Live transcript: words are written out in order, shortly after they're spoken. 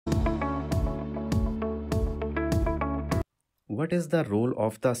what is the role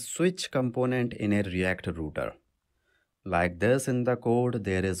of the switch component in a React router? Like this in the code,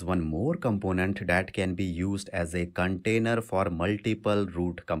 there is one more component that can be used as a container for multiple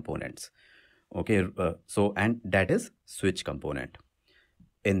root components. Okay, and that is switch component.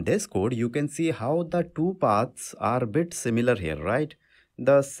 In this code, you can see how the two paths are a bit similar here, right?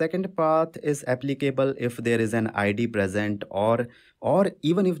 The second path is applicable if there is an ID present or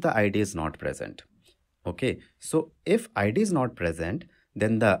even if the ID is not present. Okay, so if ID is not present,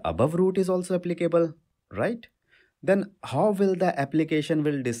 then the above route is also applicable, right? Then how will the application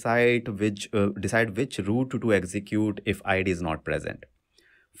will decide which route to execute if ID is not present?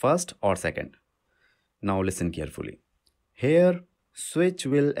 First or second? Now listen carefully. Here, switch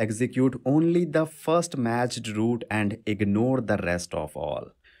will execute only the first matched route and ignore the rest of all.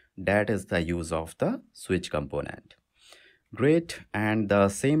 That is the use of the switch component. Great, and the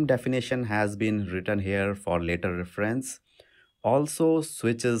same definition has been written here for later reference. Also,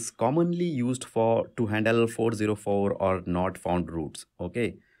 switch is commonly used to handle 404 or not found routes.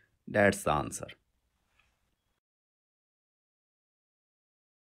 Okay, that's the answer.